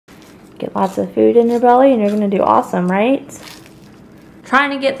Get lots of food in your belly and you're going to do awesome, right? Trying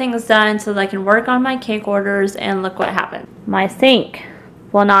to get things done so that I can work on my cake orders, and look what happened. My sink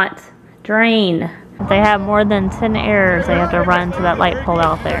will not drain. If they have more than 10 errors, they have to run to that light pole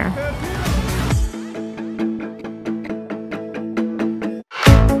out there.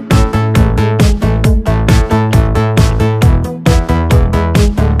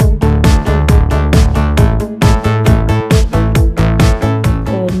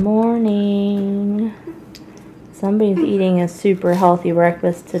 Somebody's eating a super healthy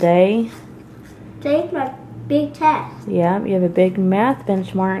breakfast today. Today's my big test. Yeah, you have a big math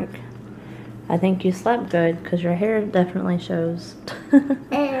benchmark. I think you slept good because your hair definitely shows.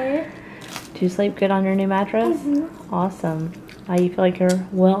 Do you sleep good on your new mattress? Mm-hmm. Awesome. Now you feel like you're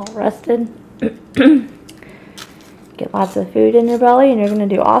well rested. Get lots of food in your belly and you're going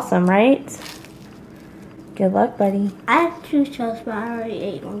to do awesome, right? Good luck, buddy. I have 2 toasts, but I already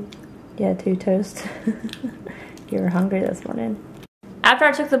ate one. Yeah, 2 toasts. You were hungry this morning. After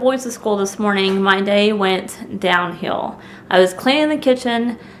I took the boys to school this morning, my day went downhill. I was cleaning the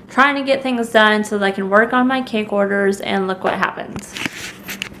kitchen, trying to get things done so that I can work on my cake orders, and look what happened.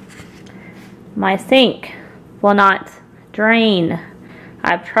 My sink will not drain.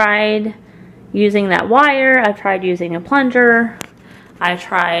 I've tried using that wire, I've tried using a plunger, I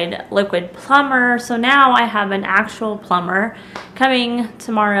tried liquid plumber, so now I have an actual plumber coming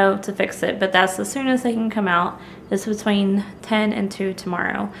tomorrow to fix it, but that's as soon as they can come out. It's between 10 and 2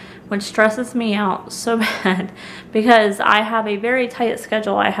 tomorrow, which stresses me out so bad because I have a very tight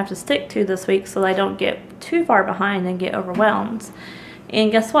schedule I have to stick to this week so that I don't get too far behind and get overwhelmed.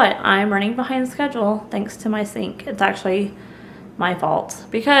 And guess what? I'm running behind schedule thanks to my sink. It's actually my fault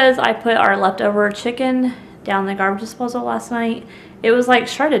because I put our leftover chicken down the garbage disposal last night. It was like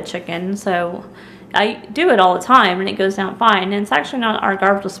shredded chicken, so I do it all the time and it goes down fine. And it's actually not our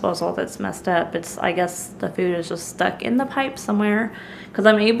garbage disposal that's messed up. It's, I guess the food is just stuck in the pipe somewhere because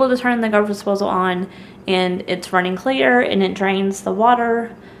I'm able to turn the garbage disposal on and it's running clear and it drains the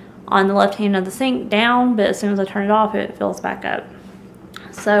water on the left hand of the sink down, but as soon as I turn it off, it fills back up.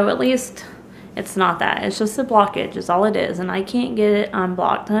 So at least it's not that. It's just a blockage is all it is, and I can't get it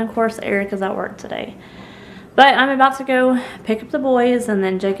unblocked. And of course, Eric is at work today. But I'm about to go pick up the boys, and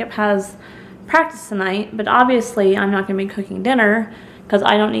then Jacob has practice tonight, but obviously I'm not going to be cooking dinner because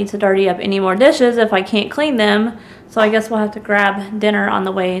I don't need to dirty up any more dishes if I can't clean them. So I guess we'll have to grab dinner on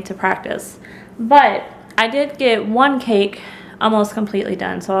the way to practice. But I did get one cake almost completely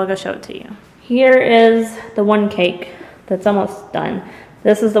done, so I'll go show it to you. Here is the one cake that's almost done.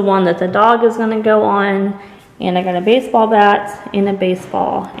 This is the one that the dog is going to go on, and I got a baseball bat and a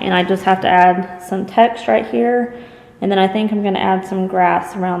baseball, and I just have to add some text right here, and then I think I'm going to add some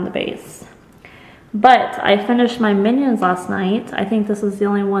grass around the base. But I finished my Minions last night. I think this is the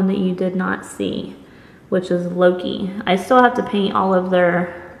only one that you did not see, which is Loki. I still have to paint all of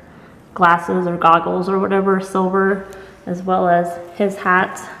their glasses or goggles or whatever silver, as well as his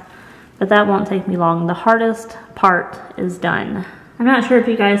hat, but that won't take me long. The hardest part is done. I'm not sure if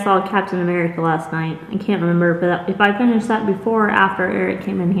you guys saw Captain America last night. I can't remember but if I finished that before or after Eric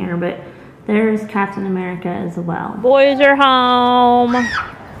came in here, but there's Captain America as well. Boys are home.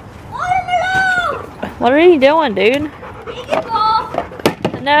 What are you doing, dude? Get ball.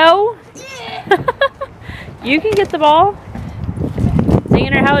 No? Yeah. You can get the ball.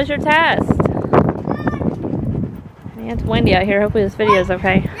 Xander, how was your test? Man, it's windy out here. Hopefully this video is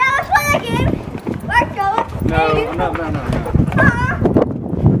okay. Yeah, let's play the game. Let's go. No.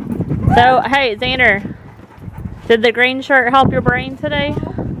 So, hey, Xander, did the green shirt help your brain today?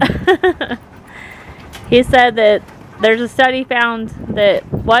 He said that there's a study found that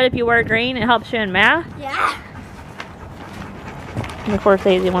what if you wear green, it helps you in math? Yeah. And of course,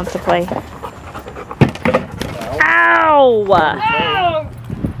 Daisy wants to play. Ow!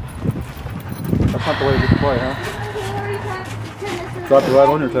 That's not the way to play, huh? Drop it right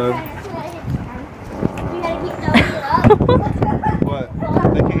on your toe. You gotta keep throwing it up. What?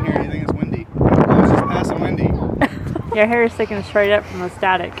 They can't hear anything, it's windy. Oh, it's just passing windy. Your hair is sticking straight up from the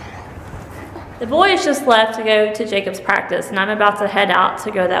static. The boys just left to go to Jacob's practice, and I'm about to head out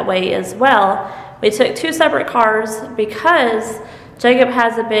to go that way as well. We took 2 separate cars because Jacob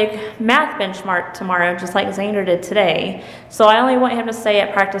has a big math benchmark tomorrow, just like Xander did today. So I only want him to stay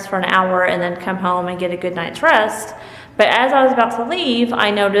at practice for an hour and then come home and get a good night's rest. But as I was about to leave, I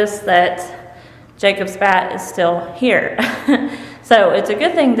noticed that Jacob's bat is still here. So it's a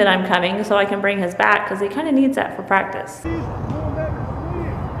good thing that I'm coming so I can bring his bat because he kind of needs that for practice. You're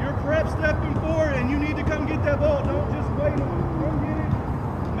prep stepping forward and you need to come get that ball. Don't just wait on it. Come get it.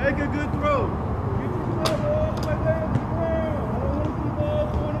 Make a good throw. Get your glove all the way down to the ground. I don't want to see balls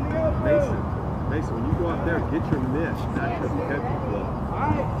going in the outfield. up there. Get your miss. That's your heavy blow.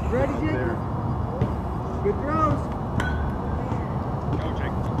 Alright, ready, Up Jake? there. Good throws. Go,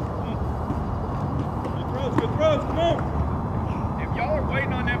 Jake. Good throws, good throws. Come on. If y'all are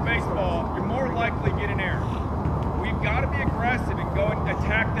waiting on that baseball, you're more likely to get an error. We've got to be aggressive and go and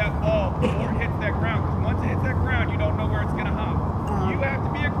attack that ball before it hits that ground. Because once it hits that ground, you don't know where it's going to hop. You have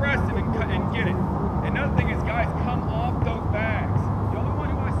to be aggressive and get it. Another thing is, guys, come off those bags. The only one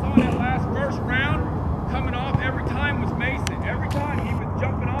who I saw in that last first round coming off every time was Mason. Every time he was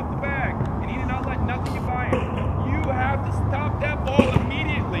jumping off the bag, and he did not let nothing get by him. You have to stop that ball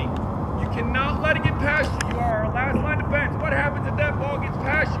immediately. You cannot let it get past you. You are our last line of defense. What happens if that ball gets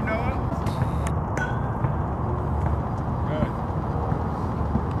past you, Noah? Good.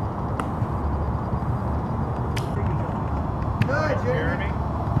 Good, Jeremy. Jeremy.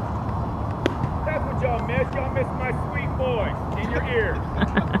 That's what y'all miss. Y'all miss my sweet voice in your ear.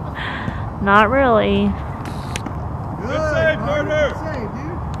 Not really. Good save, Carter. Carter. Good save,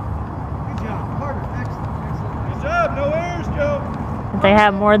 dude. Good job, Carter. Excellent, excellent. Good job. No errors, Joe. If they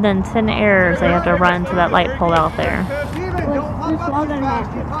have more than 10 errors, they have to run to that light pole out there. Steven, don't pop up too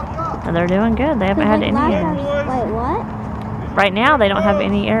fast. You popped up. And they're doing good. They haven't had any errors. Wait, what? Right now, they don't have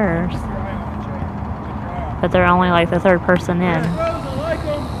any errors. But they're only like the third person in. Throws, I like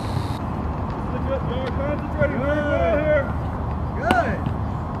them. Y'all are concentrating very well here. Good.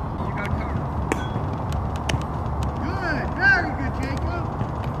 You got covered. Good. Very good, Jacob.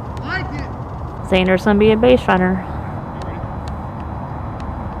 Like it. Xander's gonna be a base runner.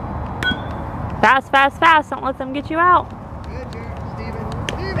 Fast, fast, fast. Don't let them get you out. Good, Steven.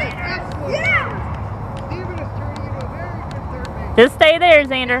 Steven, excellent. Yeah. Steven is turning into a very good third base. Just stay there,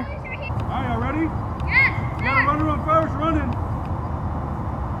 Xander. All right, y'all ready? Yes. You got a runner on first, running.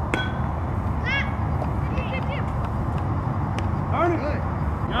 Turn it. Good.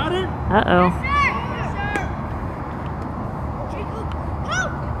 Got it? Uh-oh.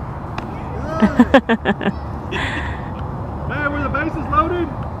 Hey, were the bases loaded?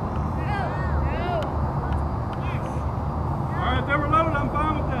 Alright, if they were loaded, I'm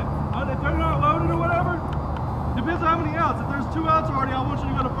fine with that. If they're not loaded or whatever, depends on how many outs. If there's 2 outs already, I want you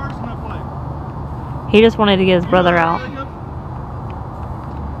to go to first in that play. He just wanted to get his brother out.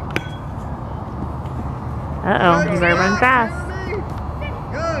 Uh-oh. You better run fast.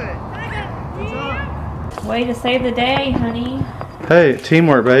 Good. Way to save the day, honey. Hey,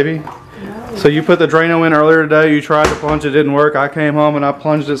 teamwork, baby. So you put the Drano in earlier today, you tried to plunge, it didn't work. I came home and I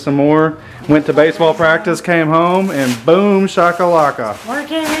plunged it some more. Went to baseball practice, came home, and boom, shakalaka.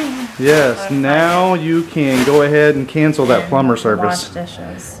 Working. Yes, now you can go ahead and cancel that plumber service. Wash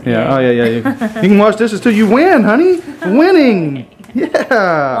dishes. Yeah, oh yeah. You can wash dishes too. You win, honey. Winning. Yeah.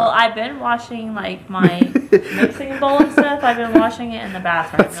 Well, I've been washing like my mixing bowl and stuff. I've been washing it in the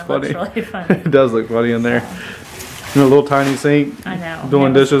bathroom. That's It funny. looks really funny. It does look funny in there. In a little tiny sink. I know.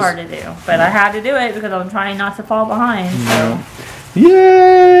 Doing it was dishes. hard to do, but I had to do it because I'm trying not to fall behind. So.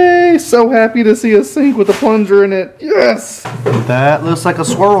 Yay! So happy to see a sink with a plunger in it. Yes! That looks like a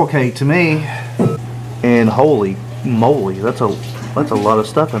swirl cake to me. And holy moly, that's a lot of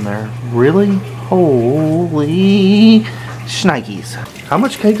stuff in there. Really? Holy shnikes. How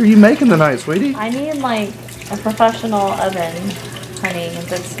much cake are you making tonight, sweetie? I need like a professional oven, honey,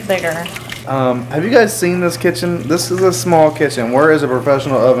 that's bigger. Have you guys seen this kitchen? This is a small kitchen. Where is a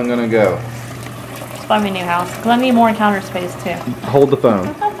professional oven gonna go? Just buy me a new house because I need more counter space too. Hold the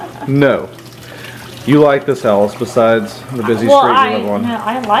phone. No. You like this house besides the busy Well, street you live on?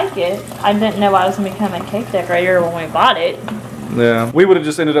 I like it. I didn't know I was gonna become a cake decorator when we bought it. Yeah. We would have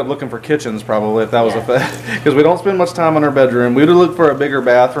just ended up looking for kitchens probably if that was Yeah. a fact. Because we don't spend much time in our bedroom. We would have looked for a bigger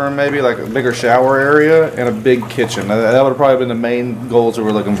bathroom, maybe like a bigger shower area and a big kitchen. That would have probably been the main goals we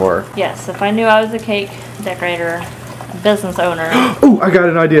were looking for. Yes, if I knew I was a cake decorator, business owner. Oh, I got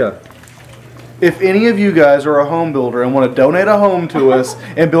an idea. If any of you guys are a home builder and want to donate a home to us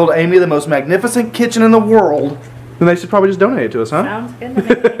and build Amy the most magnificent kitchen in the world, then they should probably just donate it to us, huh? Sounds good to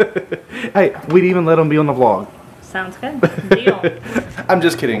me. Hey, we'd even let them be on the vlog. Sounds good. Deal. I'm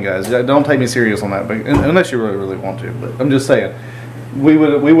just kidding, guys. Don't take me serious on that, but unless you really want to. But I'm just saying, we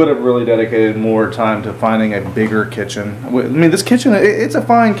would have really dedicated more time to finding a bigger kitchen. I mean, this kitchen, it's a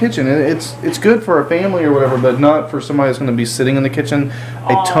fine kitchen. It's good for a family or whatever, but not for somebody that's going to be sitting in the kitchen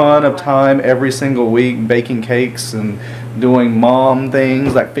a ton of time every single week, baking cakes and doing mom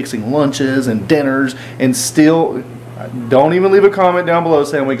things like fixing lunches and dinners, and still. Don't even leave a comment down below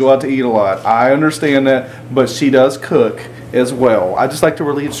saying we go out to eat a lot. I understand that, but she does cook as well. I just like to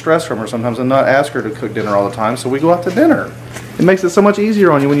relieve stress from her sometimes and not ask her to cook dinner all the time, so we go out to dinner. It makes it so much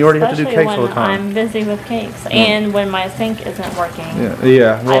easier on you when you already have to do Especially cakes all the when time. I'm busy with cakes and when my sink isn't working.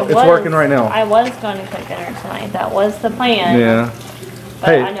 Yeah. Well, it's working right now. I was going to cook dinner tonight. That was the plan. Yeah. But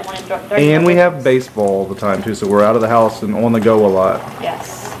Hey, I didn't want to interrupt. and we have baseball all the time too, so we're out of the house and on the go a lot.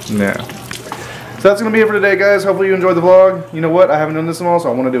 Yes. Yeah. So that's going to be it for today, guys. Hopefully you enjoyed the vlog. You know what? I haven't done this in a while, so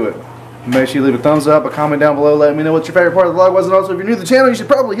I want to do it. Make sure you leave a thumbs up, a comment down below, letting me know what your favorite part of the vlog was. And also, if you're new to the channel, you should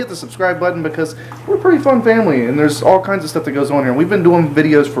probably hit the subscribe button because we're a pretty fun family, and there's all kinds of stuff that goes on here. We've been doing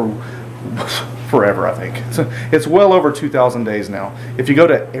videos for forever, I think. It's well over 2,000 days now. If you go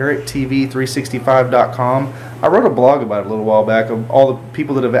to ERIKTV365.com, I wrote a blog about it a little while back of all the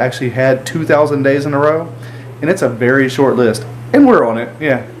people that have actually had 2,000 days in a row, and it's a very short list. And we're on it.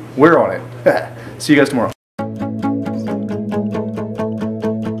 Yeah, we're on it. See you guys tomorrow.